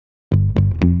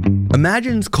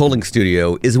Imagine's Culling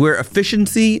Studio is where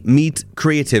efficiency meets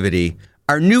creativity.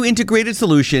 Our new integrated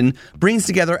solution brings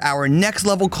together our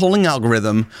next-level culling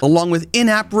algorithm along with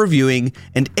in-app reviewing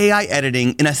and AI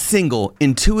editing in a single,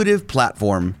 intuitive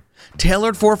platform.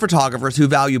 Tailored for photographers who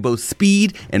value both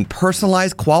speed and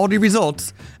personalized quality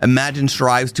results, Imagine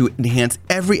strives to enhance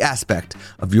every aspect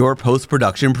of your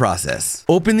post-production process.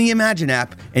 Open the Imagine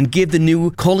app and give the new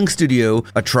Culling Studio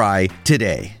a try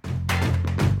today.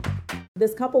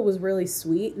 This couple was really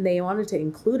sweet and they wanted to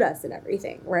include us in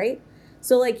everything, right?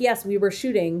 So like, yes, we were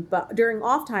shooting, but during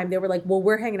off time, they were like, well,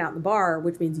 we're hanging out in the bar,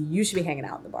 which means you should be hanging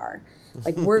out in the bar.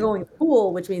 Like we're going to the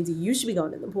pool, which means you should be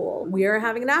going to the pool. We are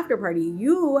having an after party.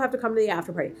 You have to come to the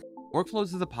after party.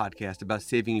 Workflows is a podcast about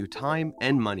saving you time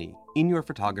and money in your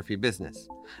photography business.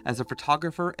 As a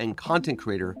photographer and content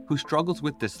creator who struggles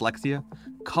with dyslexia,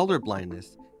 color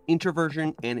blindness,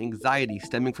 introversion, and anxiety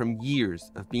stemming from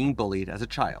years of being bullied as a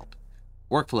child,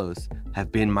 Workflows have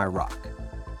been my rock.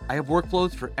 I have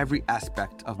workflows for every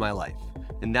aspect of my life,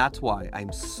 and that's why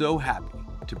I'm so happy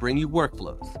to bring you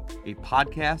Workflows, a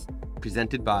podcast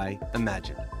presented by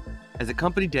Imagine. As a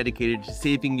company dedicated to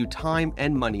saving you time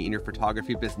and money in your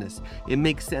photography business, it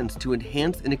makes sense to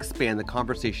enhance and expand the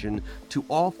conversation to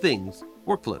all things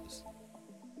workflows.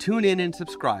 Tune in and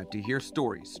subscribe to hear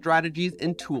stories, strategies,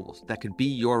 and tools that could be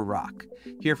your rock.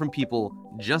 Hear from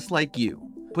people just like you.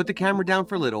 Put the camera down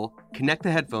for a little, connect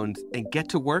the headphones, and get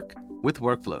to work with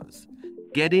Workflows.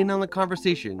 Get in on the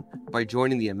conversation by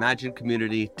joining the Imagine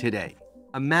community today.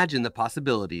 Imagine the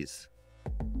possibilities.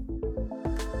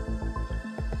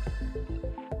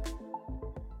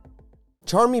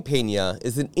 Charmi Peña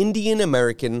is an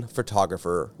Indian-American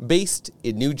photographer based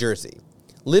in New Jersey,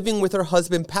 living with her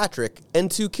husband Patrick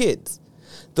and 2 kids.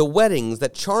 The weddings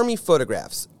that Charmi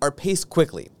photographs are paced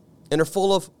quickly and are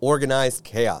full of organized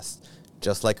chaos,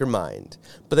 just like her mind,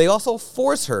 but they also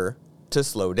force her to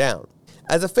slow down.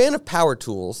 As a fan of power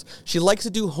tools, she likes to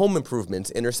do home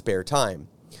improvements in her spare time.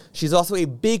 She's also a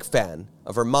big fan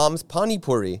of her mom's pani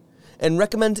puri and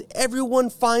recommends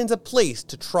everyone finds a place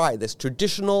to try this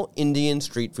traditional Indian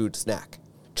street food snack.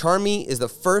 Charmi is the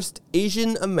first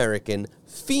Asian American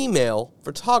female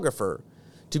photographer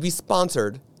to be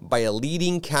sponsored by a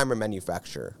leading camera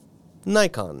manufacturer,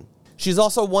 Nikon. She's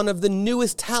also one of the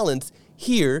newest talents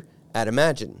here at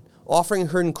Imagine, offering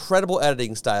her incredible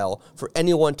editing style for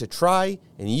anyone to try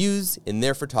and use in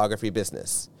their photography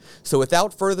business. So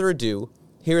without further ado,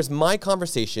 here's my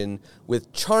conversation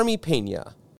with Charmi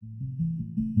Peña.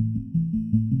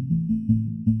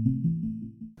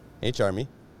 Hey, Charmi.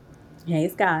 Hey,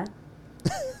 Scott.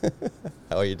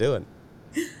 How are you doing?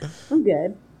 I'm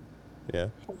good. Yeah.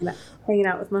 Hanging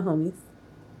out with my homies.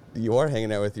 You are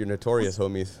hanging out with your notorious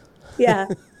homies. Yeah.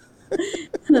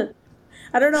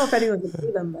 I don't know if anyone can see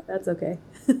them, but that's okay.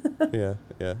 Yeah,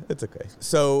 it's okay.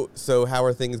 So how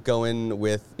are things going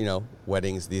with,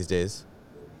 weddings these days?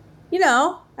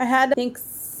 I had, I think,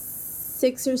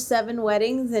 6 or 7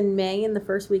 weddings in May and the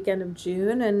first weekend of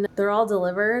June, and they're all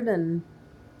delivered, and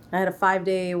I had a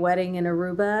 5-day wedding in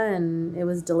Aruba, and it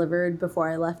was delivered before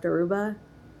I left Aruba.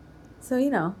 So,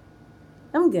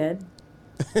 I'm good.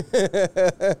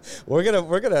 We're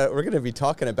gonna be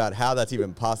talking about how that's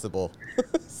even possible.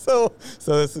 so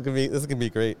this is gonna be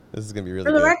great. This is gonna be really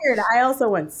good. For the record, I also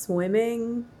went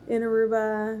swimming in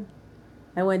Aruba.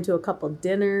 I went to a couple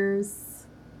dinners.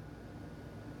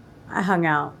 I hung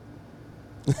out.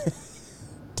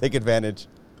 Take advantage.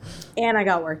 And I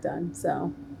got work done,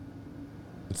 so.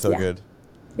 It's so good.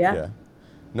 Yeah.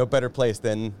 No better place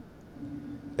than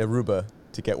Aruba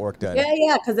to get work done.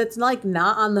 Yeah, because it's like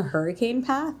not on the hurricane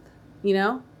path,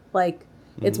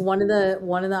 it's one of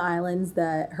the islands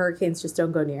that hurricanes just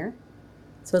don't go near.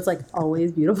 So it's like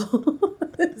always beautiful.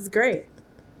 It's great.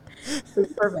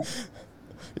 It's perfect.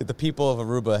 The people of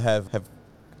Aruba have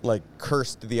like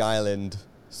cursed the island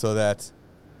so that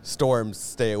storms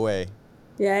stay away.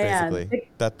 Yeah, basically.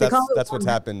 Yeah. That's what's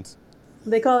happened.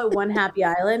 They call it one happy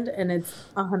island, and it's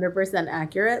 100%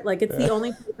 accurate. Like, it's the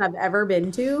only place I've ever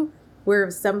been to where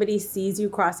if somebody sees you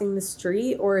crossing the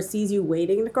street or sees you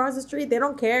waiting to cross the street, they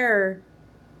don't care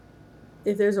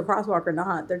if there's a crosswalk or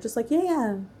not. They're just like,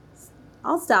 yeah,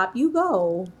 I'll stop. You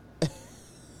go.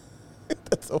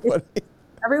 That's so funny.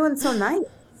 Everyone's so nice.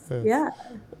 Yeah.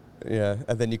 Yeah,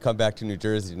 and then you come back to New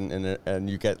Jersey and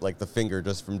you get like the finger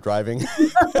just from driving.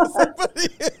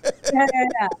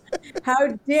 Yeah. How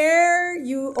dare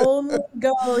you only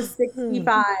go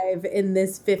 65 in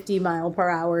this 50 mile per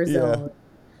hour zone?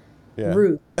 Yeah.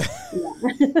 Rude.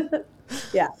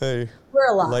 Yeah. Hey, we're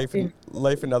a lot.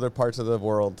 Life in other parts of the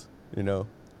world,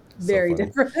 Very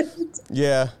different.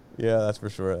 Yeah. Yeah, that's for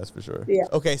sure. That's for sure. Yeah.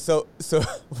 Okay, so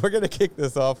we're gonna kick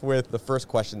this off with the first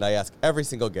question I ask every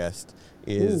single guest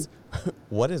is,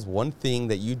 what is one thing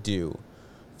that you do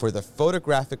for the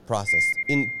photographic process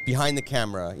behind the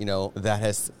camera, that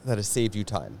has saved you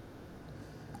time?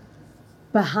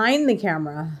 Behind the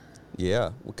camera.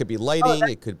 Yeah, it could be lighting.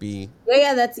 It could be.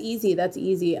 Yeah, that's easy. That's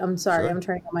easy. I'm sorry. Sure. I'm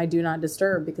turning on my do not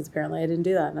disturb because apparently I didn't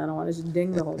do that and I don't want it to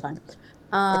ding the whole time.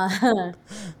 100%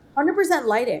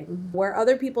 lighting. Where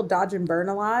other people dodge and burn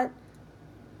a lot,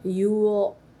 you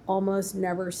will almost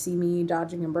never see me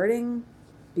dodging and burning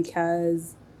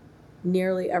because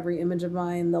nearly every image of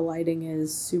mine, the lighting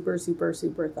is super, super,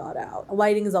 super thought out.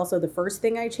 Lighting is also the first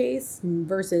thing I chase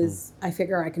versus I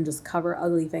figure I can just cover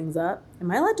ugly things up.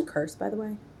 Am I allowed to curse, by the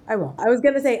way? I won't. I was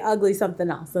going to say ugly something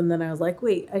else. And then I was like,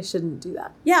 wait, I shouldn't do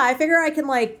that. Yeah, I figure I can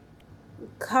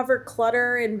cover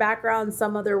clutter in background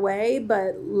some other way,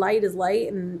 but light is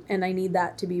light and I need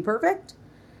that to be perfect.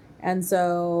 And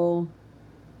so,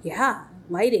 yeah,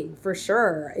 lighting for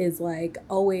sure is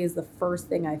always the first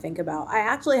thing I think about. I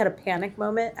actually had a panic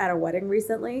moment at a wedding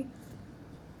recently.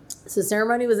 So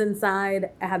ceremony was inside.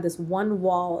 I had this one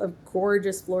wall of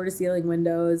gorgeous floor to ceiling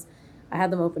windows. I had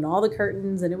them open all the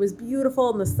curtains and it was beautiful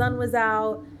and the sun was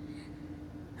out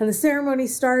and the ceremony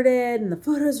started and the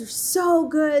photos were so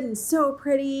good and so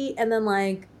pretty. And then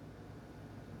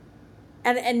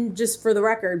and just for the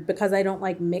record, because I don't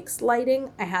like mixed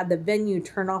lighting, I had the venue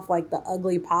turn off the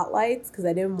ugly pot lights because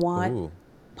I didn't want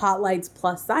pot lights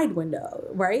plus side window,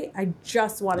 right? I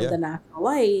just wanted the natural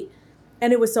light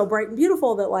and it was so bright and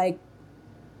beautiful that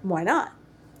why not?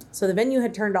 So the venue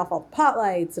had turned off all the pot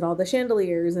lights and all the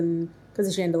chandeliers, and because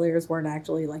the chandeliers weren't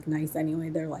actually nice anyway,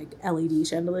 they're LED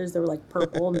chandeliers. They were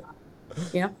purple,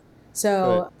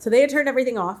 So they had turned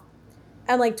everything off.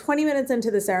 And 20 minutes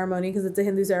into the ceremony, because it's a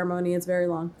Hindu ceremony, it's very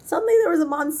long. Suddenly there was a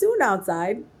monsoon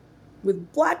outside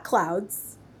with black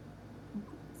clouds,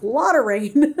 a lot of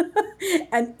rain.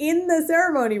 And in the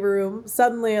ceremony room,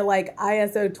 suddenly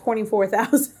ISO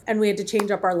 24,000. And we had to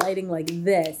change up our lighting like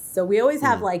this. So we always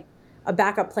have a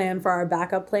backup plan for our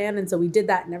backup plan. And so we did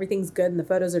that and everything's good and the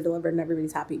photos are delivered and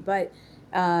everybody's happy. But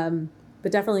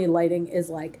definitely lighting is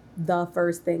the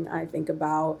first thing I think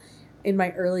about. In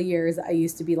my early years, I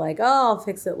used to be oh, I'll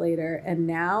fix it later. And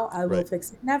now I will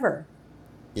fix it never.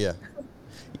 Yeah.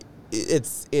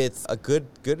 It's a good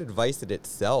advice in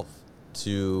itself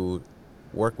to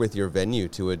work with your venue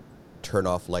to turn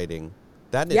off lighting.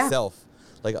 That in itself,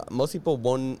 most people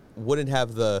wouldn't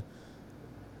have the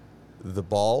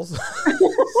balls,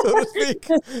 so to speak,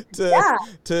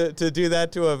 to do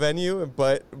that to a venue,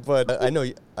 but I know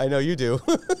you do.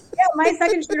 Yeah, my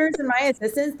second shooters and my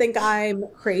assistants think I'm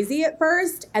crazy at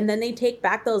first, and then they take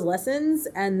back those lessons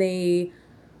and they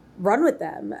run with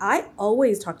them. I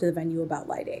always talk to the venue about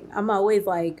lighting. I'm always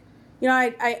I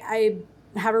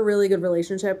have a really good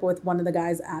relationship with one of the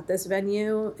guys at this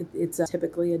venue. It's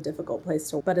typically a difficult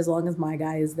place but as long as my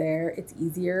guy is there, it's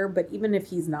easier. But even if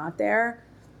he's not there,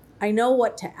 I know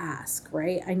what to ask,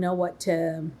 right? I know what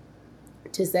to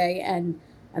say, and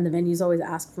the venues always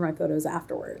ask for my photos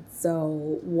afterwards.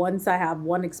 So once I have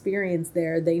one experience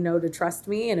there, they know to trust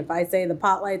me. And if I say the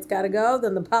pot light's got to go,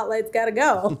 then the pot light's got to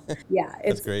go. Yeah,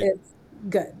 it's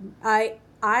good.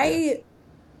 I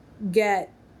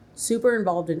get super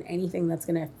involved in anything that's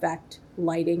going to affect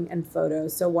lighting and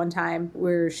photos. So one time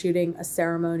we were shooting a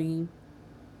ceremony,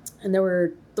 and there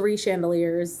were 3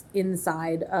 chandeliers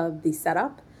inside of the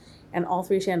setup. And all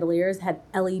 3 chandeliers had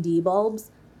LED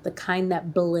bulbs, the kind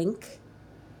that blink.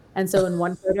 And so in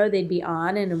one photo, they'd be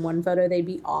on, and in one photo, they'd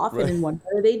be off, and in one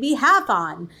photo, they'd be half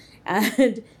on.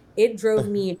 And it drove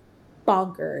me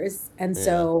bonkers. And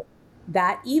so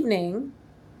that evening,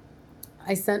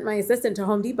 I sent my assistant to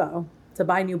Home Depot to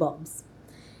buy new bulbs.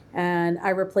 And I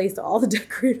replaced all the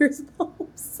decorators'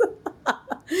 bulbs.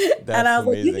 And I was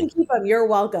amazing. You can keep them. You're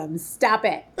welcome. Stop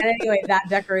it. And anyway, that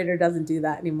decorator doesn't do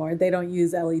that anymore. They don't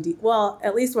use LED. Well,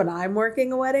 at least when I'm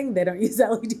working a wedding, they don't use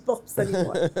LED bulbs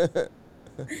anymore.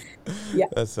 Yeah.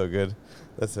 That's so good.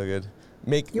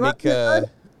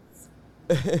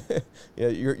 Yeah,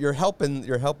 you're helping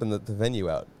the venue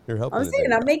out. You're helping. I'm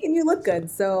saying I'm making you look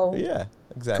good. So yeah,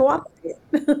 exactly.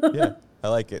 Cooperate. Yeah. I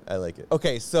like it.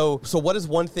 Okay, so what is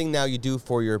one thing now you do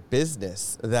for your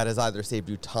business that has either saved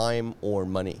you time or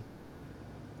money?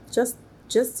 Just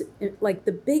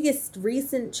the biggest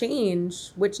recent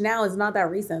change, which now is not that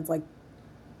recent, it's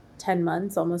 10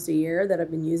 months, almost a year that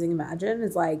I've been using Imagine,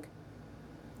 is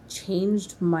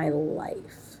changed my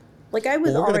life. I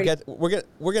was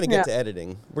we're gonna get to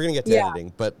editing. We're gonna get to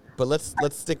editing, but let's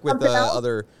stick with the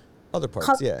other Other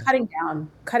parts, yeah.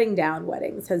 Cutting down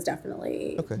weddings has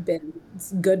definitely been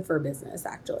good for business,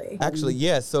 actually. Actually,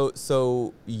 yeah.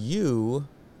 So you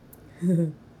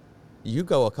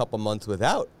go a couple months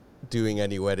without doing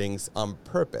any weddings on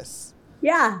purpose.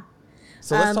 Yeah.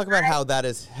 So let's talk about how that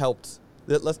has helped.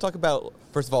 Let's talk about,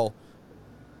 first of all,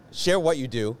 share what you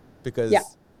do, because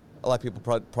a lot of people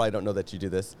probably don't know that you do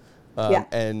this.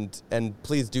 And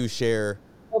please do share.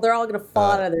 Well, they're all going to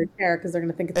fall out of their chair because they're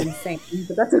going to think it's insane,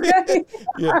 but that's okay.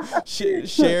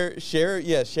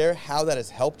 Share how that has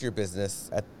helped your business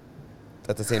at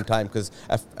the same time, because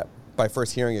by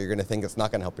first hearing it, you're going to think it's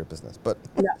not going to help your business. But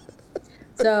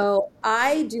So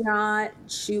I do not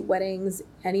shoot weddings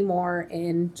anymore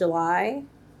in July,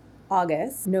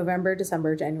 August, November,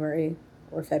 December, January,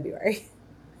 or February,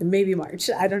 and maybe March.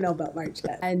 I don't know about March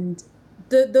yet. And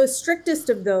the strictest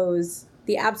of those,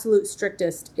 the absolute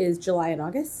strictest, is July and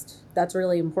August. That's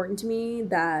really important to me,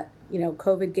 that,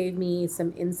 COVID gave me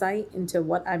some insight into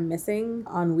what I'm missing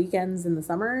on weekends in the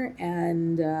summer,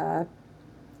 and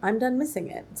I'm done missing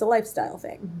it. It's a lifestyle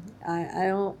thing. I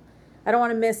don't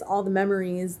want to miss all the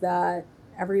memories that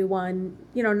everyone,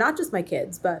 not just my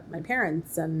kids, but my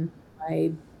parents and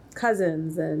my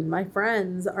cousins and my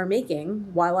friends are making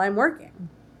while I'm working.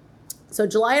 So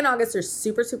July and August are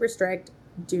super, super strict,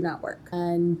 do not work.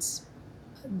 And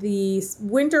the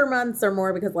winter months are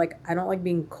more because, I don't like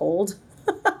being cold.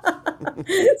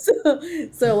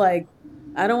 so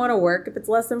I don't want to work if it's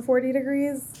less than 40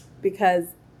 degrees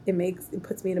because it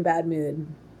puts me in a bad mood.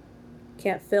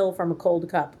 Can't fill from a cold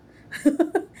cup.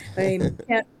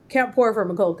 Can't pour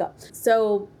from a cold cup.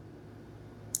 So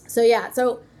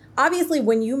obviously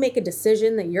when you make a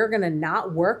decision that you're going to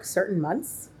not work certain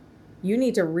months, you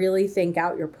need to really think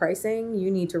out your pricing.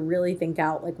 You need to really think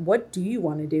out, what do you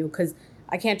want to do? Because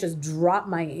I can't just drop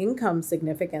my income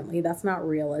significantly. That's not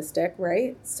realistic,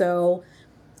 right? So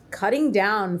cutting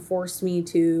down forced me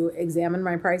to examine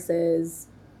my prices,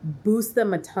 boost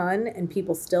them a ton, and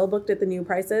people still booked at the new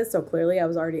prices. So clearly I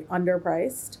was already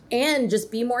underpriced, and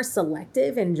just be more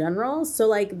selective in general.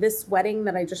 So this wedding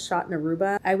that I just shot in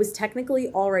Aruba, I was technically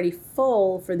already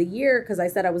full for the year because I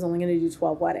said I was only going to do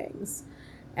 12 weddings.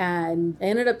 And I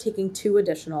ended up taking 2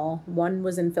 additional. One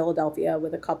was in Philadelphia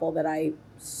with a couple that I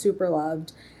super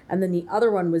loved. And then the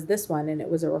other one was this one, and it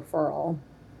was a referral.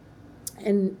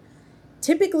 And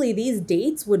typically these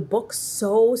dates would book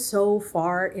so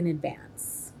far in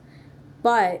advance.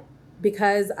 But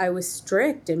because I was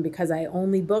strict and because I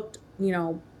only booked,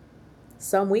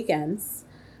 some weekends,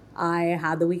 I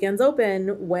had the weekends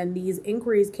open when these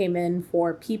inquiries came in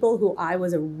for people who I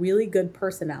was a really good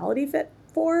personality fit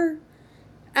for,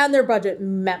 and their budget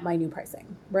met my new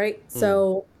pricing, right?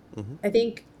 So I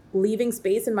think leaving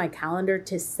space in my calendar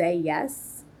to say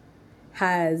yes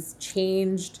has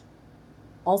changed.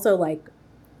 Also,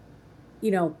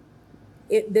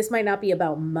 this might not be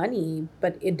about money,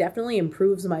 but it definitely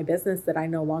improves my business that I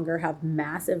no longer have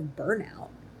massive burnout.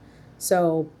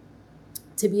 So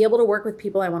to be able to work with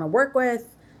people I want to work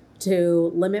with,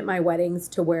 to limit my weddings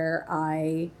to where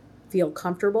I feel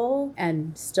comfortable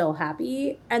and still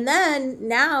happy. And then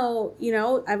now,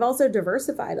 I've also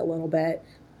diversified a little bit.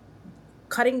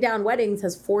 Cutting down weddings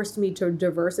has forced me to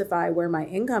diversify where my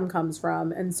income comes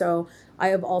from. And so I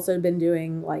have also been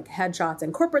doing headshots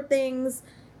and corporate things.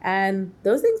 And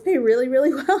those things pay really,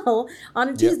 really well on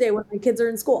a Tuesday when my kids are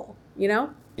in school,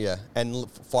 Yeah, and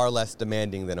far less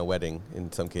demanding than a wedding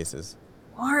in some cases.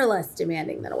 Far less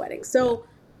demanding than a wedding. So,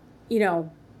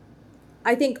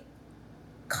 I think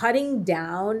cutting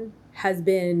down has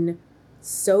been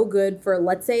so good for,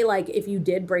 let's say, if you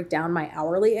did break down my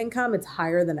hourly income, it's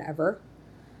higher than ever.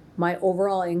 My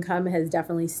overall income has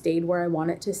definitely stayed where I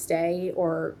want it to stay,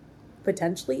 or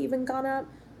potentially even gone up.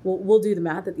 We'll do the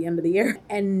math at the end of the year.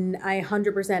 And I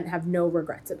 100% have no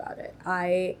regrets about it.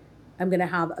 I am going to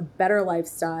have a better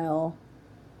lifestyle,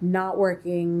 not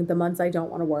working the months I don't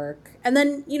want to work. And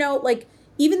then,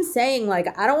 even saying I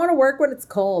don't want to work when it's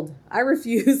cold. I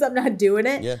refuse. I'm not doing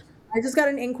it. Yeah. I just got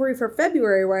an inquiry for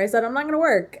February where I said I'm not going to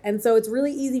work. And so it's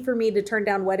really easy for me to turn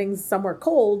down weddings somewhere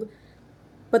cold.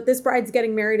 But this bride's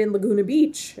getting married in Laguna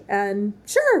Beach. And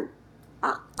sure,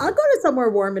 I'll go to somewhere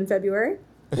warm in February.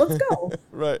 Let's go.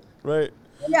 Right.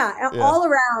 Yeah, all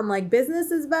around,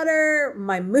 business is better.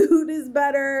 My mood is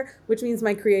better, which means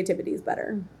my creativity is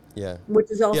better. Yeah.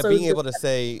 Which is also being able to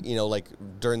say,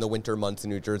 during the winter months in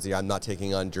New Jersey, I'm not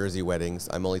taking on Jersey weddings.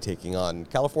 I'm only taking on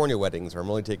California weddings, or I'm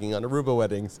only taking on Aruba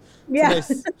weddings.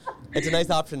 It's a nice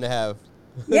option to have.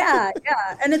 Yeah.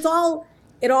 And it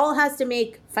all has to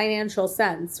make financial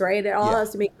sense, right? It all has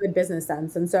to make good business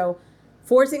sense. And so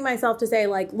forcing myself to say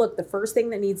like, look, the first thing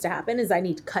that needs to happen is I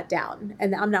need to cut down,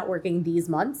 and I'm not working these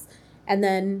months, and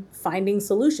then finding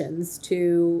solutions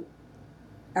to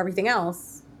everything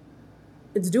else.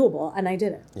 It's doable, and I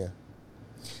did it. Yeah.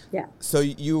 Yeah. So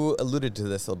you alluded to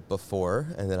this before,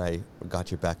 and then I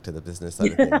got you back to the business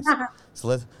side of things.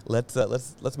 So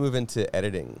let's move into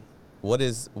editing. What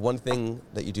is one thing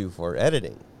that you do for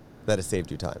editing that has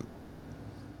saved you time?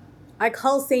 I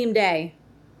call same day.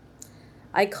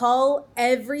 I call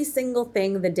every single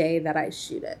thing the day that I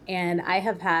shoot it. And I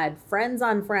have had friends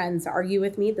on friends argue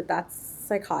with me that that's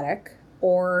psychotic,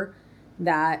 or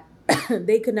that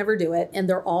they could never do it, and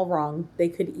they're all wrong. They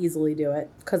could easily do it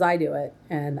because I do it,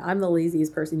 and I'm the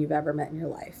laziest person you've ever met in your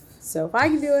life. So if I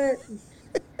can do it,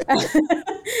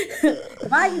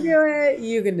 if I can do it,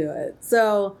 you can do it.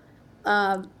 So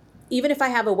even if I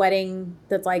have a wedding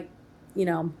that's like,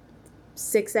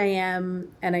 6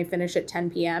 a.m. and I finish at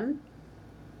 10 p.m.,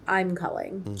 I'm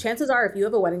culling. Chances are, if you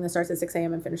have a wedding that starts at 6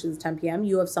 a.m. and finishes at 10 p.m.,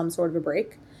 you have some sort of a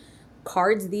break.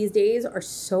 Cards these days are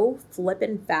so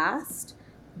flippin' fast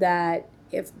that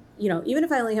if, even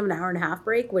if I only have an hour and a half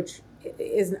break, which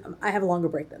is, I have a longer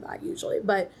break than that usually,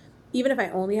 but even if I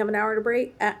only have an hour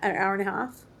and a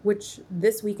half, which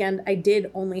this weekend I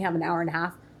did only have an hour and a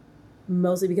half,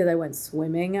 mostly because I went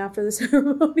swimming after the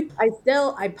ceremony.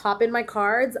 I pop in my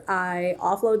cards, I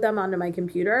offload them onto my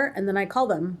computer, and then I call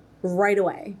them right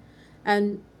away.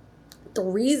 And the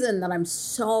reason that I'm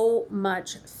so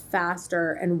much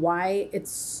faster and why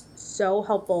it's so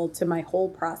helpful to my whole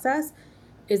process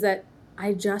is that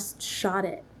I just shot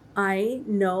it. I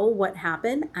know what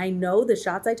happened. I know the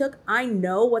shots I took. I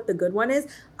know what the good one is.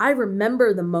 I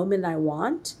remember the moment I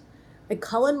want. I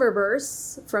cull in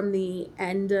reverse from the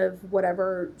end of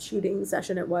whatever shooting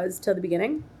session it was till the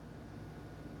beginning.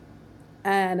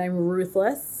 And I'm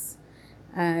ruthless.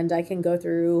 And I can go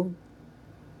through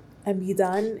and be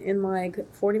done in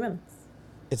like 40 minutes.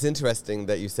 It's interesting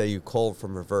that you say you cull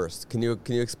from reverse. Can you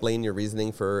explain your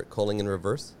reasoning for culling in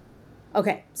reverse?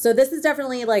 Okay, so this is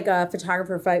definitely like a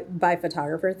photographer by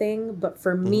photographer thing, but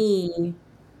for me,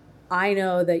 I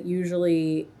know that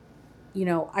usually,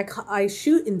 I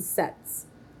shoot in sets.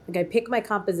 Like I pick my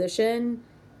composition,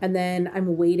 and then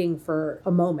I'm waiting for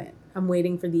a moment. I'm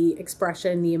waiting for the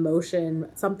expression, the emotion,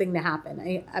 something to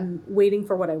happen. I'm waiting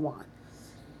for what I want.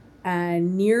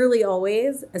 And nearly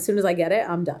always, as soon as I get it,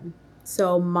 I'm done.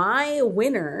 So my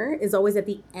winner is always at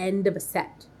the end of a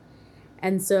set.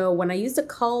 And so when I used to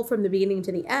cull from the beginning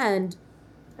to the end,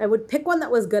 I would pick one that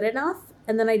was good enough,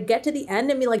 and then I'd get to the end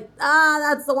and be like,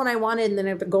 that's the one I wanted, and then I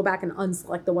have to go back and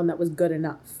unselect the one that was good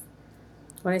enough.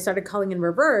 When I started culling in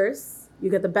reverse,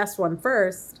 you get the best one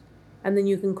first, and then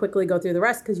you can quickly go through the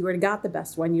rest because you already got the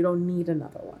best one. You don't need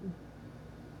another one.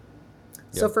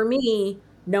 Yep. So for me,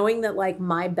 knowing that like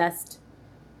my best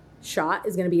shot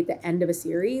is going to be at the end of a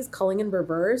series, culling in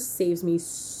reverse saves me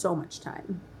so much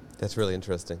time. That's really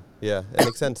interesting. Yeah, it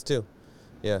makes sense too.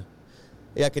 Yeah,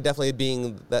 it could definitely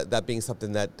being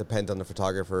something that depends on the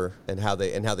photographer and how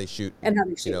they shoot. And how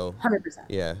they shoot, 100%.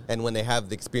 Yeah, and when they have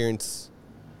the experience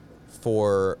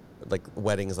for like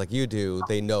weddings like you do,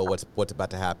 they know what's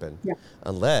about to happen. Yeah.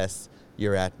 Unless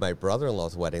you're at my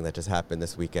brother-in-law's wedding that just happened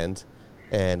this weekend,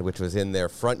 and which was in their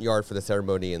front yard for the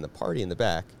ceremony and the party in the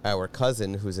back. Our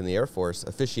cousin, who's in the Air Force,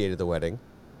 officiated the wedding.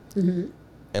 Mm-hmm.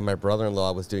 And my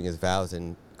brother-in-law was doing his vows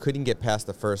and couldn't get past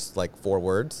the first like 4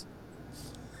 words.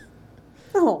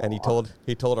 Oh. And he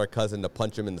told our cousin to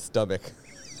punch him in the stomach.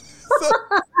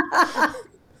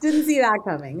 Didn't see that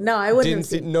coming. No, I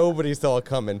wouldn't. Nobody saw it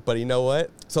coming. But you know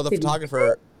what? So the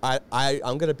photographer,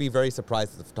 I'm gonna be very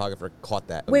surprised if the photographer caught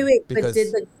that. Wait, because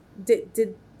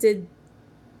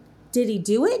did he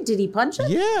do it? Did he punch him?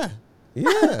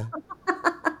 Yeah.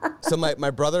 So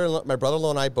my brother-in-law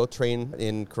and I both train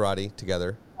in karate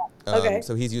together. Okay.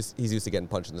 So he's used to getting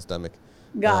punched in the stomach.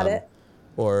 Got it.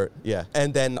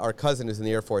 And then our cousin who's in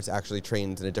the Air Force actually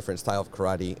trains in a different style of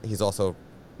karate. He's also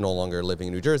no longer living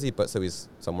in New Jersey, but so he's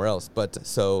somewhere else. But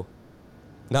so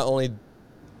not only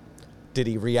did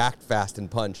he react fast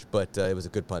and punch, but it was a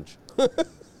good punch.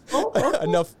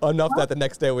 Enough that the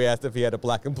next day we asked if he had a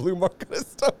black and blue mark on his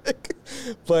stomach.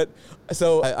 But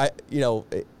so I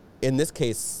in this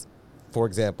case, for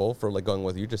example, for like going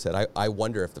with what you just said, I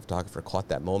wonder if the photographer caught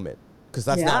that moment, because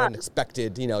that's not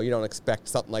unexpected. You don't expect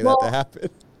something like that to happen.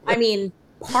 I mean,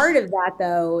 part of that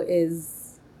though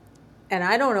is, and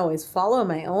I don't always follow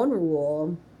my own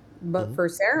rule, but for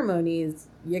ceremonies,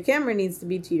 your camera needs to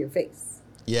be to your face.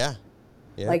 Yeah.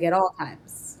 Like at all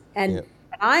times. And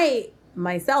I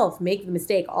myself make the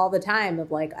mistake all the time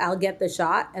of like, I'll get the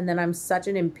shot and then I'm such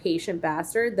an impatient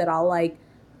bastard that I'll like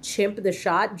chimp the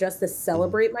shot just to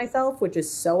celebrate myself, which is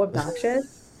so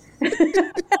obnoxious.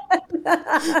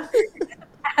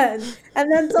 And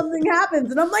then something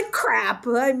happens and I'm like, crap,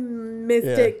 I missed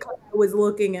it 'cause I was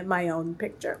looking at my own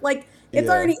picture. Like, it's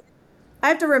already, I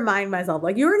have to remind myself,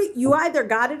 like, you either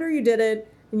got it or you didn't,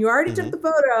 and you already took the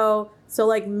photo. So,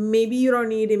 like, maybe you don't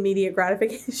need immediate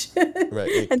gratification.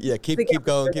 Right. Yeah. Keep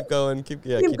going. Keep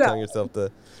telling yourself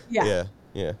to. Yeah.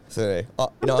 So anyway,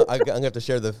 I'm gonna have to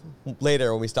share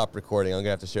later when we stop recording. I'm gonna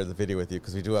have to share the video with you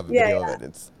because we do have a video of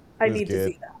it. I need to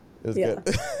see that. It was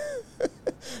good.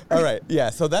 All right. Yeah.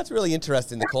 So that's really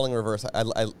interesting. The calling reverse.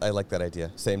 I like that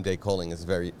idea. Same day calling is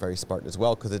very, very smart as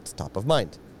well because it's top of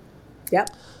mind. Yep.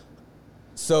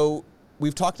 So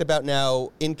we've talked about now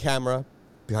in camera,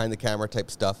 behind the camera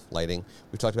type stuff, lighting.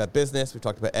 We've talked about business. We've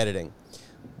talked about editing.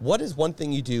 What is one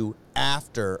thing you do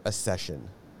after a session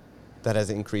that has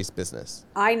increased business?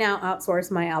 I now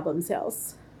outsource my album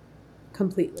sales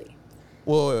completely.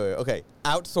 Wait. Okay.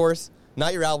 Outsource,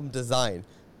 not your album design,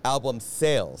 album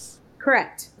sales.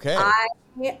 Correct. Okay. I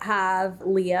have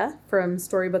Leah from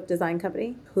Storybook Design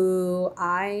Company, who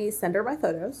I send her my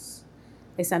photos.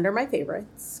 I send her my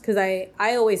favorites because I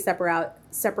always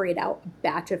separate out a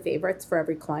batch of favorites for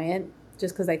every client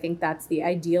just because I think that's the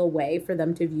ideal way for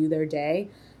them to view their day.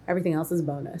 Everything else is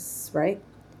bonus, right?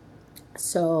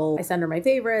 So I send her my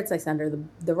favorites. I send her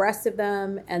the rest of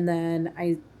them. And then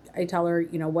I tell her,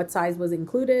 what size was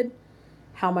included,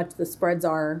 how much the spreads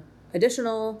are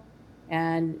additional.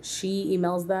 And she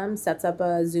emails them, sets up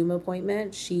a Zoom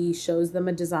appointment. She shows them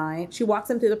a design. She walks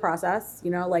them through the process,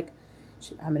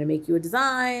 I'm going to make you a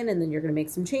design and then you're going to make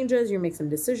some changes. You're going to make some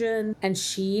decisions. And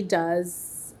she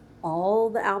does all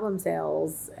the album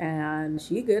sales and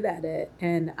she's good at it.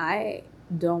 And I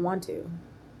don't want to.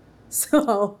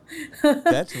 So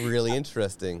that's really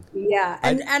interesting. Yeah.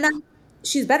 And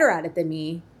she's better at it than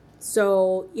me.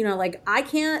 So, I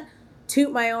can't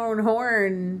toot my own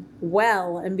horn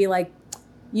well and be like,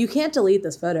 you can't delete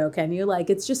this photo, can you?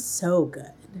 Like, it's just so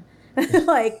good.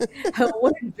 Like,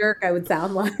 what a jerk I would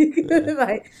sound like.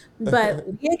 But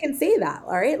Leah can say that,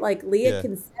 all right? Like, Leah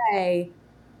can say,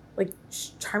 like,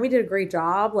 Charmi did a great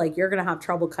job. Like, you're going to have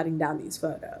trouble cutting down these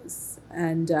photos.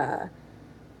 And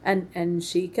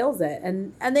she kills it.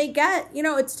 And they get,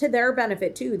 it's to their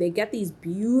benefit, too. They get these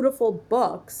beautiful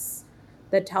books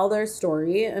that tell their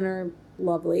story and are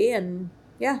lovely. And,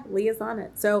 yeah, Leah's on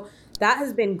it. So that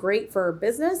has been great for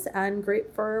business and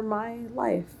great for my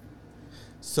life.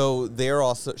 So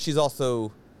she's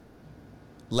also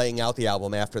laying out the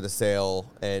album after the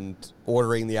sale and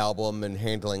ordering the album and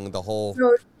handling the whole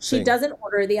So she thing. Doesn't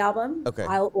order the album. Okay.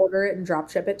 I'll order it and drop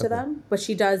ship it to them. But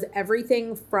she does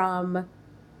everything from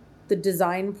the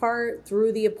design part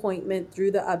through the appointment, through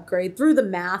the upgrade, through the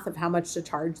math of how much to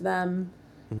charge them.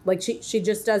 Like she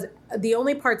just does. The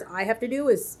only parts I have to do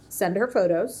is send her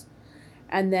photos.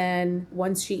 And then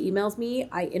once she emails me,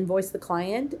 I invoice the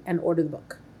client and order the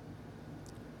book.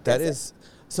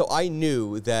 So I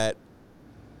knew that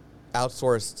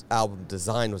outsourced album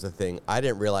design was a thing. I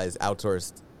didn't realize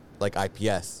outsourced like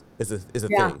IPS is a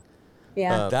thing.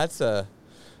 Yeah.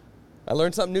 I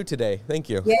learned something new today. Thank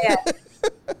you. Yeah.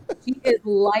 She is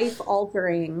life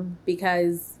altering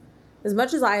because as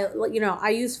much as I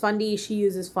use Fundy, she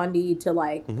uses Fundy to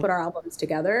put our albums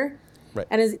together. Right.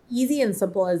 And as easy and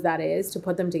simple as that is to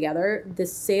put them together, the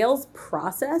sales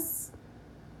process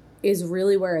is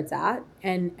really where it's at.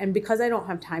 And because I don't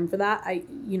have time for that, I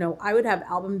would have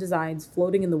album designs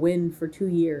floating in the wind for 2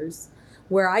 years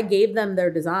where I gave them their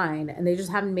design and they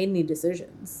just haven't made any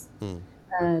decisions.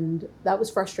 And that was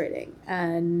frustrating.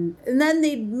 And then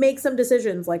they'd make some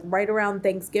decisions like right around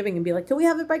Thanksgiving and be like, can we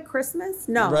have it by Christmas?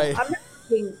 No, right. I'm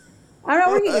not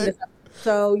working in December.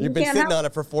 So you've been sitting on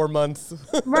it for 4 months.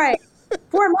 Right.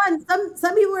 4 months.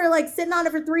 Some people are like sitting on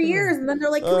it for 3 years and then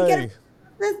they're like, can we get it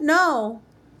by Christmas?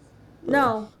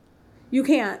 No, you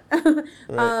can't.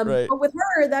 Right. But with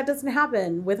her, that doesn't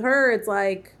happen. With her, it's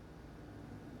like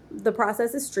the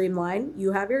process is streamlined.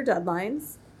 You have your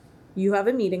deadlines. You have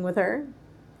a meeting with her.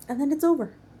 And then it's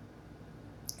over.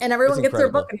 And everyone gets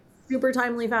their book in super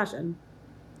timely fashion.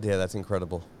 Yeah, that's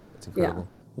incredible. It's incredible.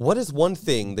 Yeah. What is one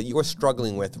thing that you are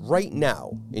struggling with right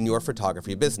now in your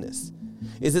photography business?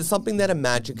 Is it something that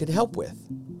Imagine could help with?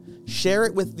 Share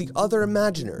it with the other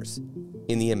Imaginers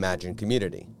in the Imagine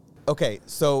community. Okay,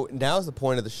 so now's the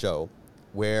point of the show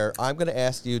where I'm going to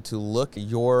ask you to look at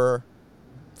your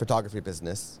photography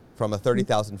business from a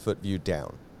 30,000-foot view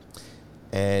down.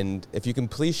 And if you can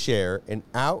please share an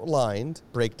outlined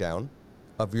breakdown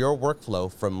of your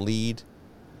workflow from lead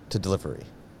to delivery.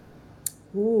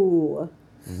 Ooh.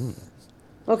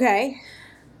 Okay.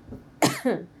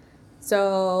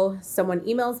 So someone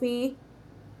emails me,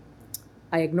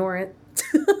 I ignore it.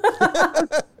 I'm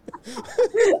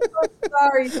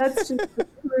sorry, that's just the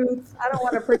truth. I don't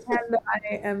want to pretend that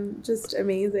I am just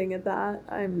amazing at that.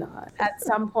 I'm not. At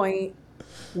some point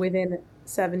within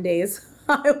 7 days,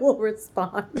 I will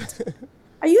respond.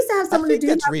 I used to have I someone to think do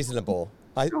that's that. reasonable.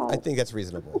 I think that's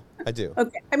reasonable. I do.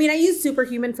 Okay. I mean, I use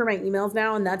Superhuman for my emails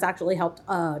now, and that's actually helped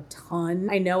a ton.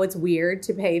 I know it's weird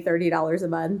to pay $30 a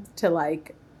month to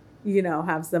like,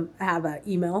 have a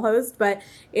email host, but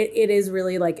it is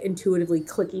really like intuitively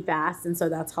clicky fast. And so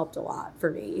that's helped a lot for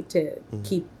me to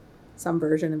keep some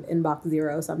version of inbox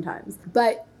zero sometimes.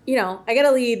 But, I get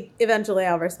a lead. Eventually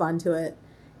I'll respond to it.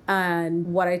 And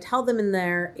what I tell them in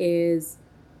there is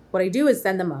what I do is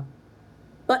send them a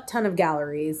butt ton of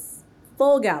galleries,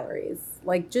 full galleries.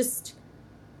 Like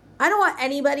I don't want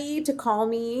anybody to call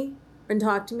me and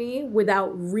talk to me without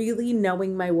really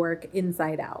knowing my work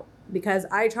inside out, because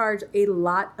I charge a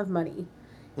lot of money.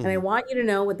 And I want you to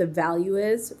know what the value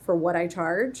is for what I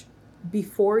charge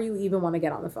before you even want to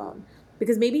get on the phone.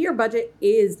 Because maybe your budget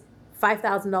is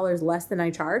 $5,000 less than I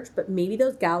charge, but maybe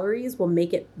those galleries will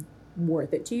make it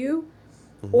worth it to you.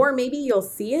 Or maybe you'll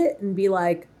see it and be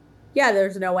like, yeah,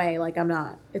 there's no way, like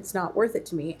it's not worth it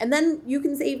to me. And then you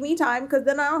can save me time because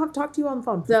then I don't have to talk to you on the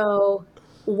phone. So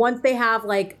once they have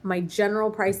like my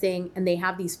general pricing and they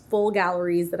have these full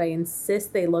galleries that I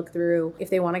insist they look through, if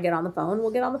they want to get on the phone,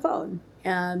 we'll get on the phone.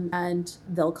 And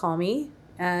they'll call me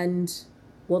and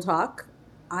we'll talk.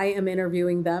 I am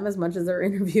interviewing them as much as they're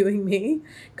interviewing me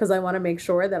because I want to make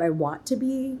sure that I want to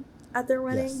be at their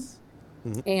wedding. Yes.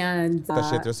 And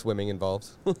especially if there's swimming involved.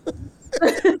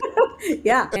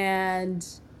 Yeah. And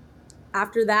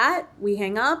after that, we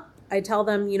hang up. I tell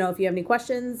them, if you have any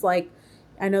questions, like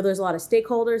I know there's a lot of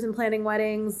stakeholders in planning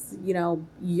weddings,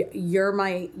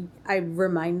 I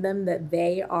remind them that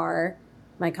they are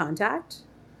my contact.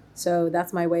 So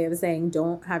that's my way of saying,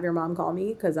 don't have your mom call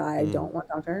me because I don't want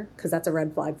to talk to her, because that's a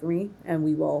red flag for me and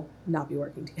we will not be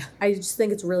working together. I just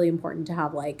think it's really important to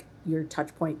have like your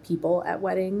touch point people at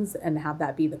weddings and have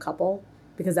that be the couple,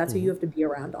 because that's who you have to be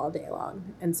around all day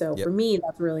long. And so for me,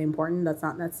 that's really important. That's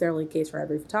not necessarily the case for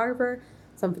every photographer.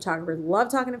 Some photographers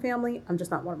love talking to family. I'm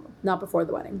just not one of them. Not before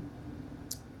the wedding.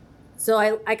 So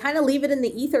I kind of leave it in the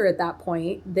ether at that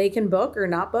point. They can book or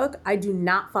not book. I do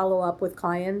not follow up with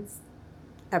clients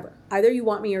ever. Either you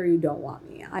want me or you don't want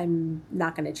me. I'm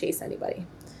not going to chase anybody.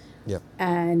 Yep.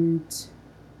 And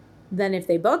then if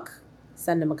they book,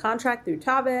 send them a contract through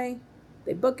Tave.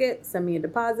 They book it, send me a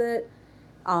deposit.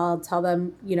 I'll tell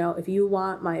them, if you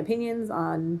want my opinions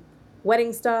on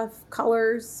wedding stuff,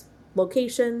 colors,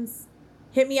 locations,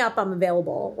 hit me up. I'm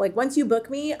available. Like once you book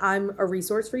me, I'm a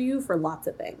resource for you for lots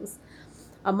of things.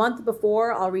 A month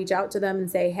before, I'll reach out to them and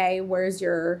say, hey, where's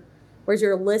your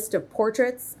list of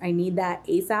portraits? I need that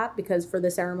ASAP, because for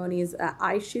the ceremonies that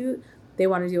I shoot, they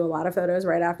want to do a lot of photos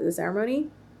right after the ceremony.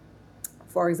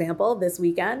 For example, this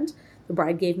weekend, the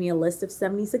bride gave me a list of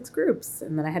 76 groups.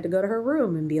 And then I had to go to her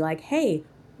room and be like, hey,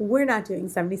 we're not doing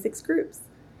 76 groups.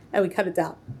 And we cut it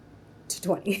down to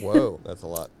 20. Whoa, that's a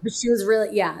lot. But she was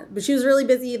really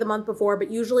busy the month before. But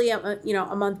usually,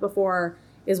 a month before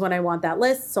is when I want that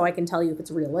list, so I can tell you if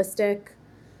it's realistic.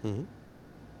 Then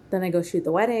I go shoot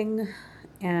the wedding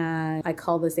and I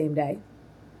call the same day.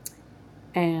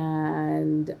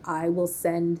 And I will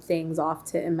send things off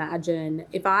to Imagine.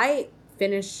 If I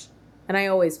finish, and I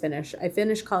always finish, I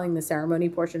finish calling the ceremony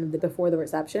portion of before the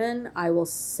reception, I will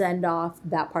send off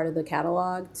that part of the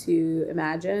catalog to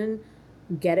Imagine,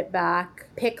 get it back,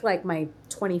 pick like my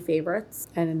 20 favorites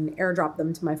and airdrop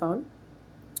them to my phone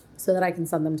so that I can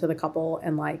send them to the couple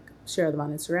and like share them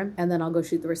on Instagram. And then I'll go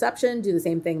shoot the reception, do the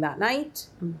same thing that night.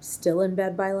 I'm still in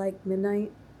bed by like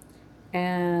midnight.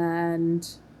 And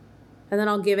then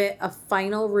I'll give it a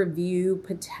final review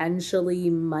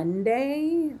potentially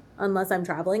Monday, unless I'm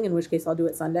traveling, in which case I'll do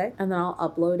it Sunday. And then I'll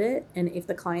upload it. And if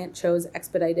the client chose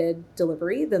expedited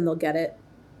delivery, then they'll get it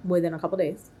within a couple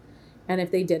days. And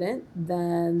if they didn't,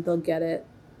 then they'll get it,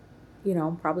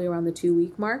 probably around the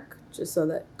 2-week mark, just so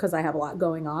that, because I have a lot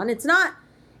going on. It's not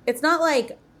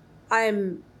like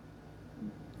I'm,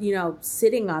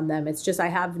 sitting on them. It's just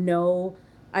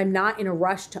I'm not in a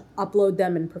rush to upload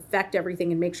them and perfect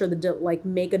everything and make sure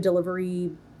make a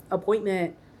delivery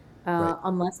appointment Right.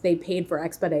 unless they paid for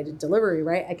expedited delivery,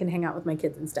 right? I can hang out with my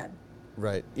kids instead.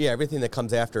 Right. Yeah, everything that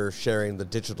comes after sharing the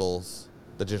digital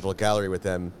gallery with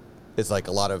them is like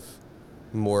a lot of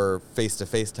more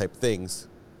face-to-face type things,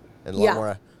 and a lot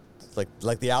more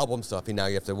like the album stuff. Now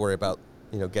you have to worry about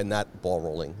getting that ball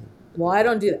rolling. Well, I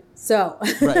don't do that. So,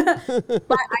 right.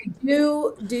 But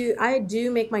I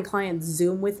do make my clients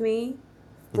Zoom with me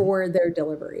for their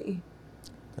delivery.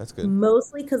 That's good.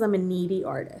 Mostly because I'm a needy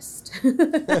artist.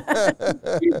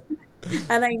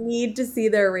 And I need to see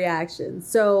their reaction.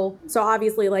 So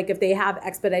obviously, like if they have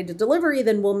expedited delivery,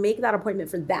 then we'll make that appointment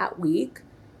for that week.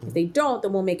 If they don't,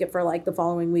 then we'll make it for like the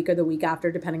following week or the week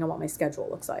after, depending on what my schedule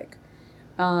looks like.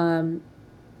 And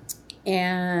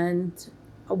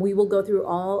we will go through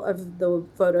all of the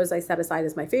photos I set aside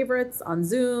as my favorites on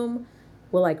Zoom.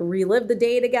 We'll like relive the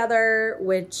day together,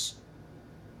 which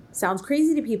sounds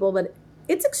crazy to people, but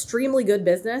it's extremely good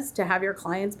business to have your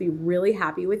clients be really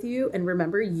happy with you and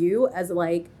remember you as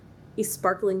like a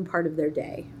sparkling part of their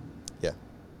day. Yeah.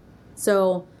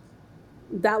 So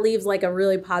that leaves like a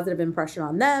really positive impression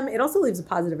on them. It also leaves a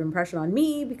positive impression on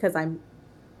me because I'm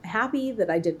happy that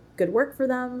I did good work for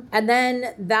them. And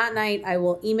then that night I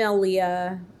will email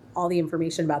Leah all the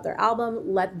information about their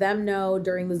album, let them know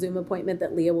during the Zoom appointment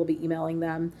that Leah will be emailing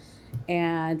them.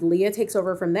 And Leah takes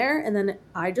over from there. And then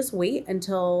I just wait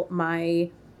until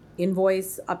my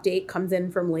invoice update comes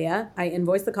in from Leah. I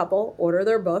invoice the couple, order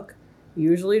their book,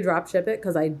 usually drop ship it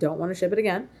because I don't want to ship it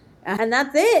again. And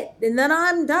that's it. And then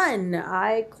I'm done.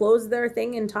 I close their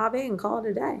thing in Tave and call it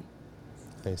a day.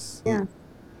 Nice. Yeah.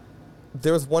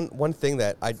 There was one thing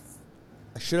that I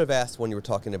should have asked when you were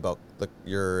talking about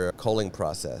your culling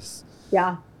process.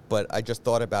 Yeah. But I just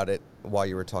thought about it while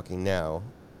you were talking now.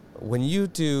 When you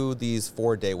do these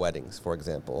 4-day weddings, for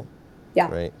example,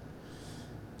 yeah, right?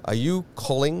 Are you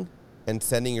culling and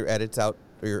sending your edits out,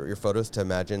 or your photos to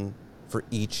Imagine for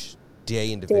each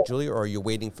day individually, or are you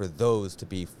waiting for those to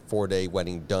be 4-day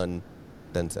wedding done,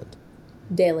 then sent?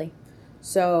 Daily.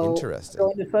 So interesting.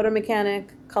 Go into Photo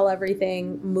Mechanic, cull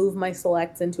everything, move my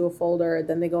selects into a folder,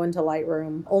 then they go into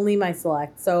Lightroom, only my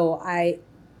select. So I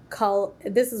cull,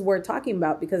 this is worth talking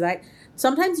about because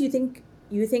sometimes you think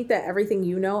that everything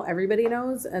you know, everybody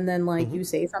knows, and then like you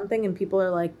say something and people are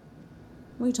like,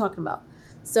 what are you talking about?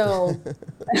 So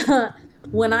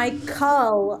when I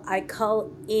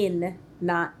cull in,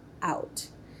 not out.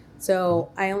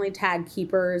 So I only tag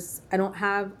keepers. I don't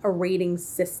have a rating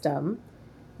system.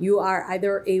 You are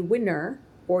either a winner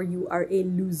or you are a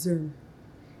loser.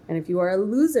 And if you are a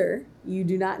loser, you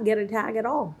do not get a tag at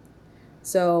all.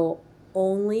 So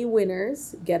only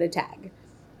winners get a tag.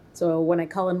 So when I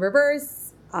cull in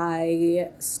reverse, I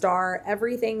star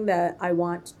everything that I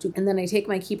want to, and then I take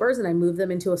my keepers and I move them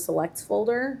into a selects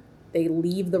folder. They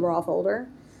leave the raw folder,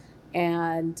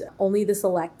 and only the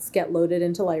selects get loaded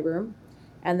into Lightroom.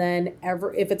 And then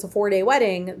if it's a 4-day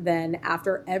wedding, then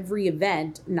after every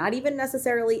event, not even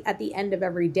necessarily at the end of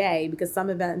every day, because some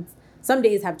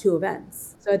days have 2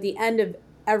 events. So at the end of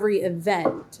every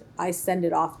event, I send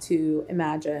it off to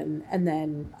Imagine, and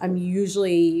then I'm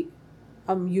usually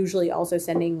also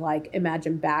sending like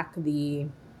Imagine back the,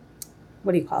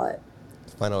 what do you call it?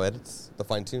 Final edits, the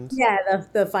fine tunes? Yeah,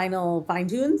 the final fine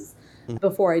tunes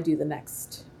before I do the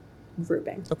next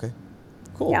grouping. Okay,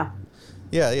 cool. Yeah.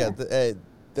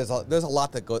 There's a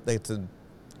lot that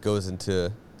goes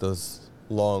into those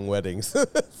long weddings.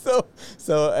 so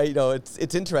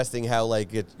it's interesting how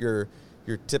like your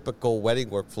typical wedding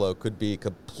workflow could be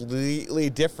completely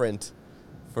different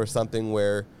for something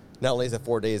where not only is it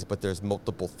 4 days, but there's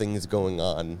multiple things going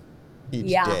on each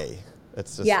day.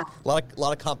 It's just a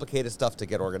lot of complicated stuff to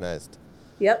get organized.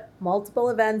 Yep, multiple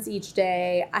events each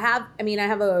day. I have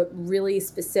a really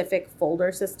specific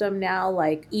folder system now.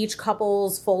 Like each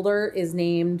couple's folder is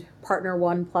named Partner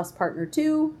 1 plus Partner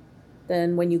 2.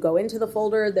 Then when you go into the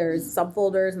folder, there's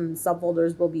subfolders, and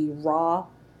subfolders will be raw,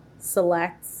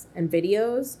 selects, and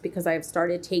videos, because I have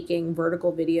started taking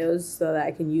vertical videos so that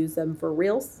I can use them for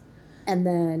Reels. And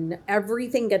then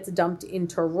everything gets dumped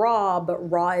into raw, but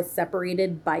raw is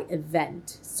separated by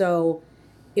event. So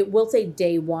it will say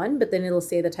day 1, but then it'll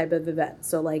say the type of event.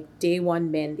 So like day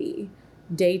 1, Mehndi,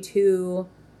 day 2,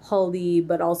 Haldi,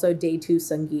 but also day 2,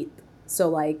 Sangeet. So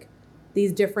like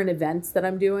these different events that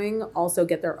I'm doing also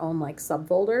get their own like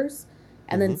subfolders.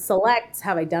 And then selects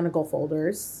have identical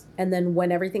folders. And then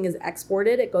when everything is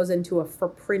exported, it goes into a for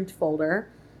print folder.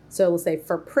 So it'll say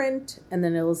for print, and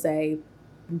then it'll say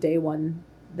day 1,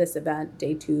 this event,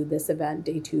 day 2, this event,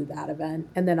 day 2, that event.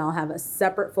 And then I'll have a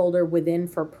separate folder within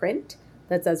for print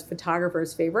that says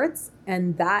photographer's favorites.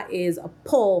 And that is a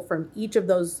pull from each of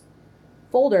those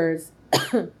folders,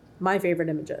 my favorite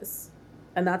images.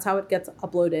 And that's how it gets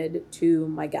uploaded to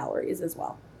my galleries as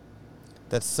well.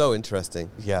 That's so interesting.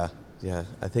 Yeah.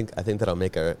 I think that'll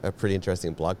make a pretty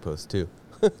interesting blog post too.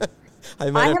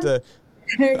 I might have to.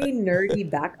 Very nerdy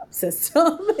backup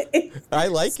system. I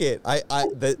like it.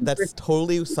 That's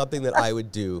totally something that I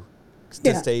would do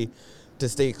to to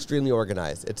stay extremely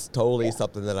organized. It's totally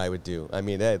something that I would do. I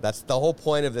mean, hey, that's the whole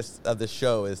point of this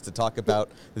show, is to talk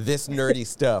about this nerdy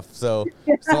stuff. So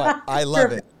I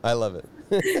love it. I love it.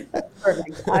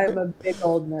 Perfect. I'm a big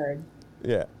old nerd.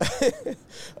 Yeah.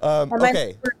 And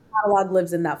okay. my catalog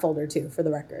lives in that folder too, for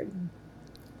the record.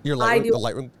 Your Lightroom, the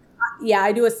Lightroom? Yeah,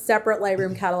 I do a separate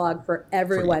Lightroom catalog for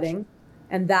every wedding.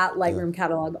 And that Lightroom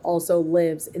catalog also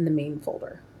lives in the main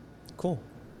folder. Cool.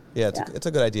 Yeah, it's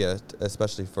a good idea,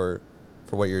 especially for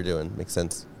what you're doing. Makes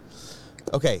sense.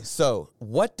 Okay, so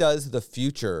what does the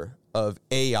future of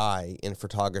AI in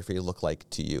photography look like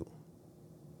to you?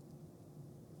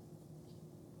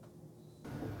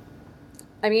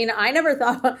 I mean, I never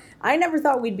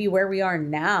thought we'd be where we are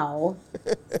now.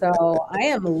 So I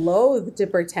am loath to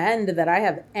pretend that I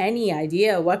have any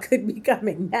idea what could be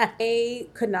coming next. I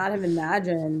could not have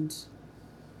imagined.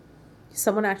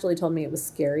 Someone actually told me it was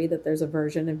scary that there's a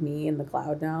version of me in the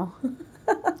cloud now.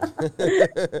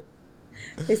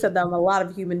 They said that I'm a lot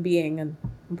of human being and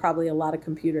probably a lot of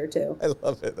computer too. I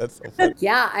love it. That's so funny.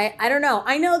 Yeah, I don't know.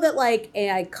 I know that like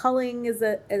AI culling is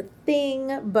a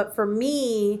thing, but for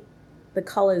me, the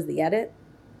cull is the edit,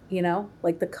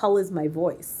 like the cull is my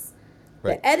voice.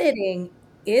 Right. The editing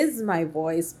is my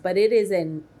voice, but it is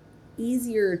an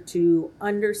easier to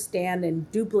understand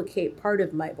and duplicate part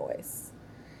of my voice.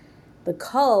 The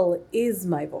cull is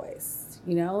my voice,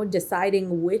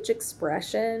 deciding which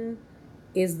expression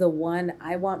is the one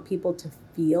I want people to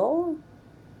feel.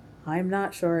 I'm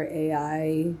not sure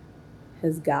AI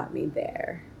has got me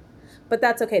there. But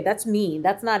that's okay. That's me.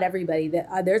 That's not everybody.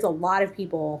 There's a lot of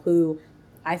people who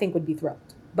I think would be thrilled.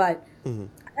 But I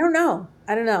don't know.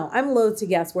 I'm loath to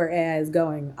guess where AI is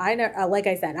going. Like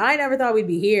I said, I never thought we'd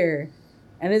be here,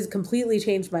 and it's completely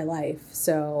changed my life.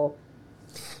 So,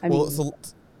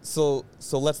 so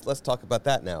let's talk about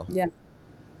that now. Yeah.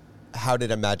 How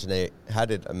did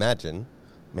Imagine?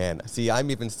 Man, see,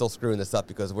 I'm even still screwing this up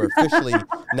because we're officially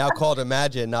now called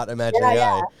Imagine, not Imagine AI.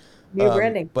 Yeah. New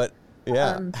branding. But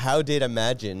how did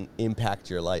Imagine impact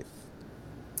your life?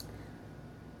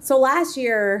 So last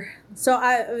year,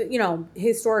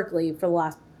 historically for the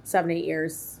last 7-8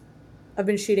 years, I've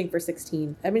been shooting for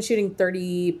 16. I've been shooting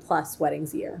 30 plus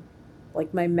weddings a year.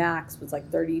 Like my max was like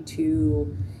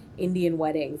 32 Indian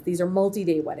weddings. These are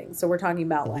multi-day weddings. So we're talking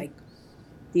about like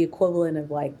the equivalent of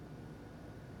like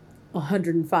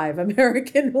 105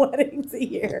 American weddings a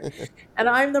year. And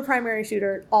I'm the primary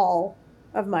shooter at all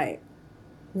of my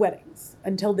weddings.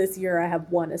 Until this year, I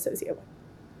have one associate wedding.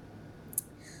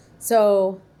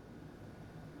 So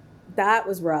that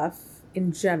was rough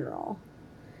in general.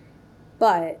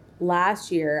 But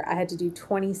last year, I had to do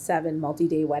 27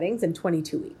 multi-day weddings in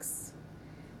 22 weeks.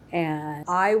 And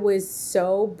I was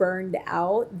so burned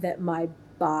out that my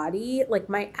body, like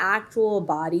my actual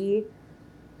body,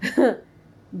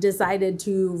 decided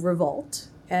to revolt.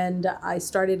 And I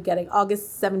started getting,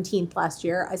 August 17th last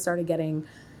year, I started getting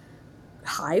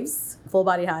hives, full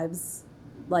body hives,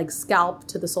 like scalp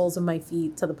to the soles of my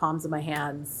feet, to the palms of my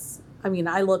hands. I mean,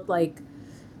 I looked like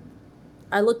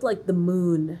the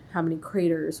moon, how many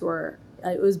craters were.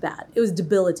 It was bad. It was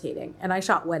debilitating. And I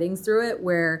shot weddings through it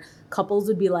where couples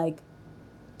would be like,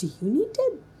 do you need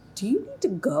to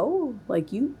go?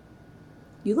 Like you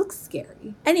look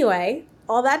scary. Anyway,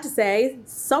 all that to say,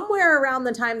 somewhere around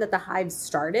the time that the hives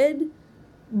started,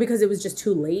 because it was just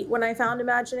too late when I found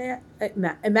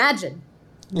Imagine.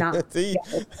 Not. See?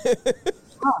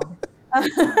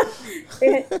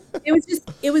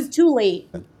 It was too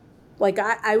late. Like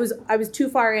I was too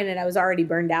far in and I was already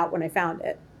burned out when I found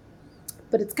it.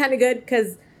 But it's kind of good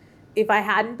because if I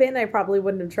hadn't been, I probably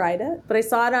wouldn't have tried it. But I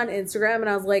saw it on Instagram and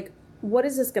I was like, what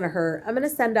is this going to hurt? I'm going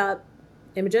to send up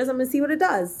images. I'm going to see what it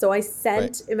does. So I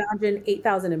sent Imagine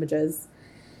 8,000 images.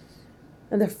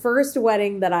 And the first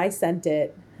wedding that I sent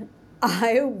it,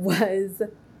 I was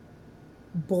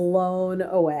blown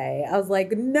away. I was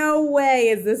like, no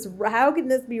way how can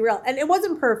this be real? And it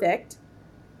wasn't perfect,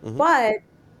 but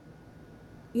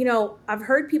I've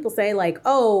heard people say like,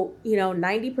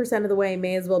 90% of the way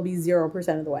may as well be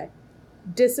 0% of the way.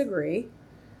 Disagree.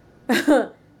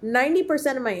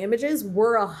 90% of my images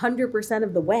were 100%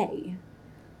 of the way.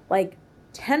 Like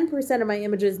 10% of my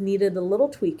images needed a little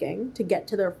tweaking to get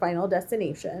to their final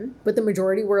destination, but the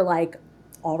majority were like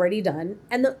already done.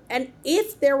 And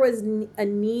if there was a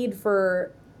need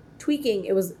for tweaking,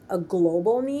 it was a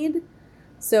global need.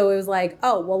 So it was like,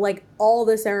 like all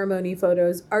the ceremony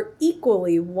photos are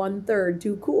equally 1/3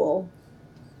 too cool.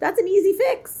 That's an easy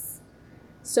fix.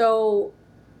 So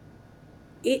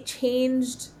it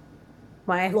changed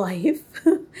my life,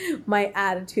 my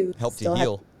attitude. Helped you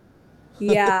heal.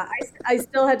 Yeah, I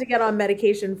still had to get on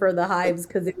medication for the hives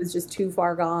because it was just too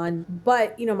far gone.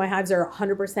 But, my hives are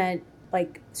 100%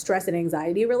 like stress and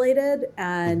anxiety related.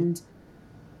 And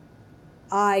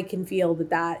I can feel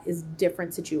that is a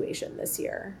different situation this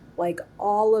year. Like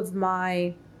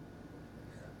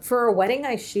for a wedding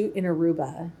I shoot in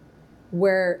Aruba,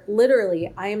 where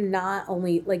literally I am not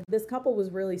only like, this couple was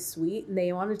really sweet and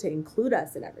they wanted to include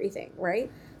us in everything,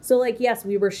 right? So like, yes,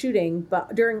 we were shooting,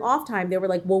 but during off time, they were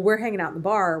like, well, we're hanging out in the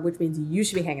bar, which means you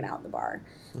should be hanging out in the bar.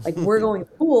 Like, we're going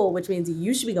to the pool, which means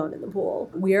you should be going to the pool.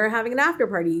 We are having an after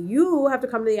party. You have to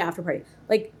come to the after party.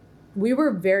 Like, we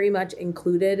were very much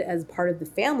included as part of the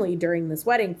family during this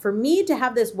wedding. For me to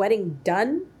have this wedding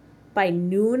done by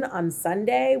noon on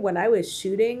Sunday when I was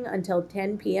shooting until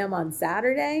 10 p.m. on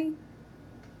Saturday,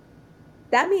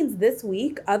 that means this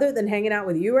week, other than hanging out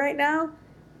with you right now,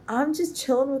 I'm just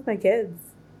chilling with my kids.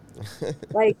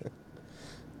 Like,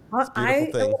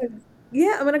 I'm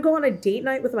gonna go on a date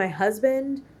night with my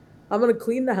husband. I'm gonna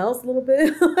clean the house a little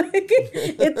bit. Like,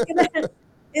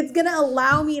 it's gonna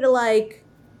allow me to like,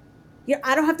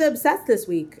 I don't have to obsess this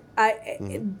week.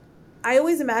 I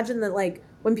always imagine that like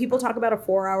when people talk about a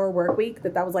 4-hour work week,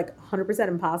 that was like 100%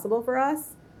 impossible for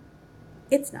us.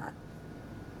 It's not.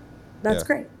 That's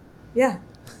great. Yeah.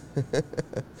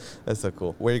 That's so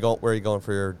cool. Where are you going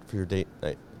for your date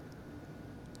night?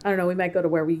 I don't know. We might go to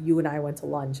where you and I went to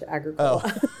lunch, Agricola.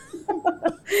 Oh.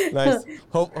 Nice.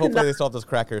 Hopefully they still have those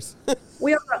crackers. I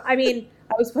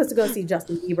was supposed to go see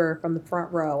Justin Bieber from the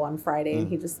front row on Friday, and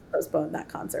he just postponed that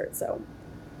concert. So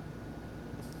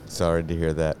sorry to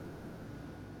hear that.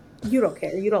 You don't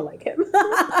care. You don't like him. But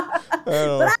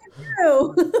I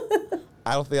do.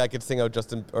 I don't think I could sing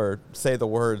or say the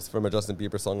words from a Justin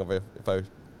Bieber song if I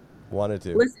wanted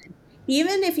to. Listen.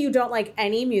 Even if you don't like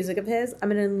any music of his, I'm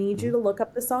going to need you to look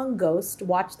up the song Ghost,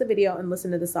 watch the video, and listen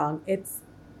to the song. It's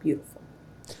beautiful.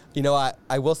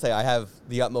 I will say I have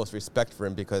the utmost respect for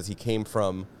him because he came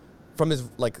from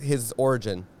his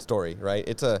origin story, right?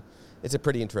 It's a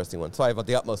pretty interesting one. So I have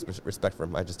the utmost respect for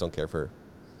him. I just don't care for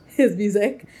his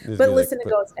music. Listen to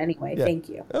Ghost anyway. Yeah. Thank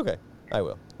you. Okay. I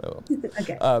will.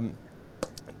 Okay.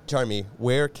 Charmi,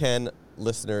 where can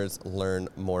listeners learn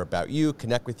more about you,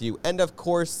 connect with you, and of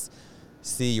course,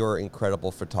 see your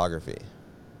incredible photography?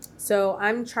 So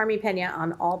I'm Charmi Peña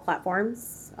on all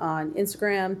platforms, on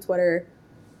Instagram, Twitter,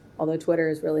 although Twitter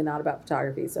is really not about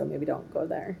photography, so maybe don't go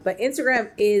there. But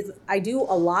Instagram I do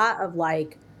a lot of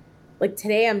like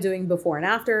today I'm doing before and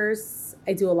afters.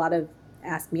 I do a lot of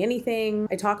Ask Me Anything.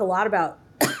 I talk a lot about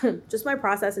just my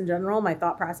process in general, my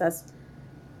thought process,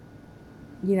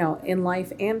 in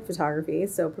life and photography.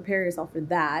 So prepare yourself for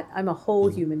that. I'm a whole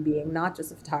human being, not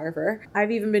just a photographer.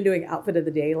 I've even been doing outfit of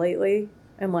the day lately.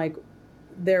 And like,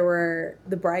 there were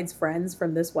the bride's friends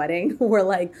from this wedding who were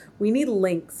like, we need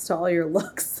links to all your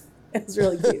looks. It was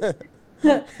really cute.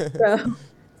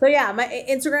 So yeah, my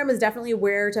Instagram is definitely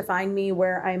where to find me,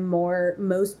 where I'm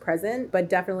most present, but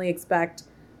definitely expect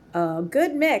a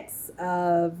good mix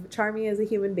of Charmi as a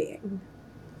human being.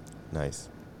 Nice.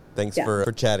 Thanks for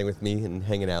chatting with me and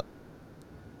hanging out.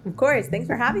 Of course. Thanks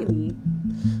for having me.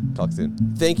 Talk soon.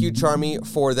 Thank you, Charmi,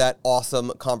 for that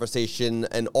awesome conversation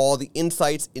and all the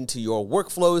insights into your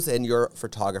workflows and your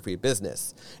photography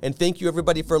business. And thank you,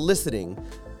 everybody, for listening.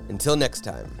 Until next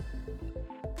time.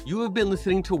 You have been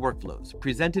listening to Workflows,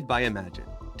 presented by Imagine.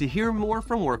 To hear more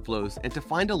from Workflows and to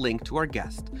find a link to our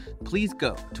guest, please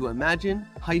go to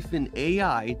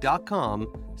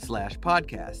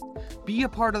imagine-ai.com/podcast. Be a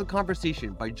part of the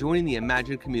conversation by joining the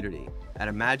Imagine community at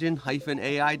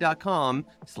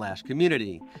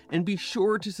imagine-ai.com/community. And be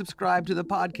sure to subscribe to the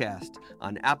podcast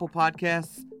on Apple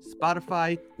Podcasts,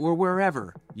 Spotify, or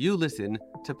wherever you listen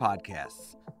to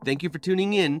podcasts. Thank you for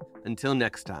tuning in. Until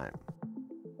next time.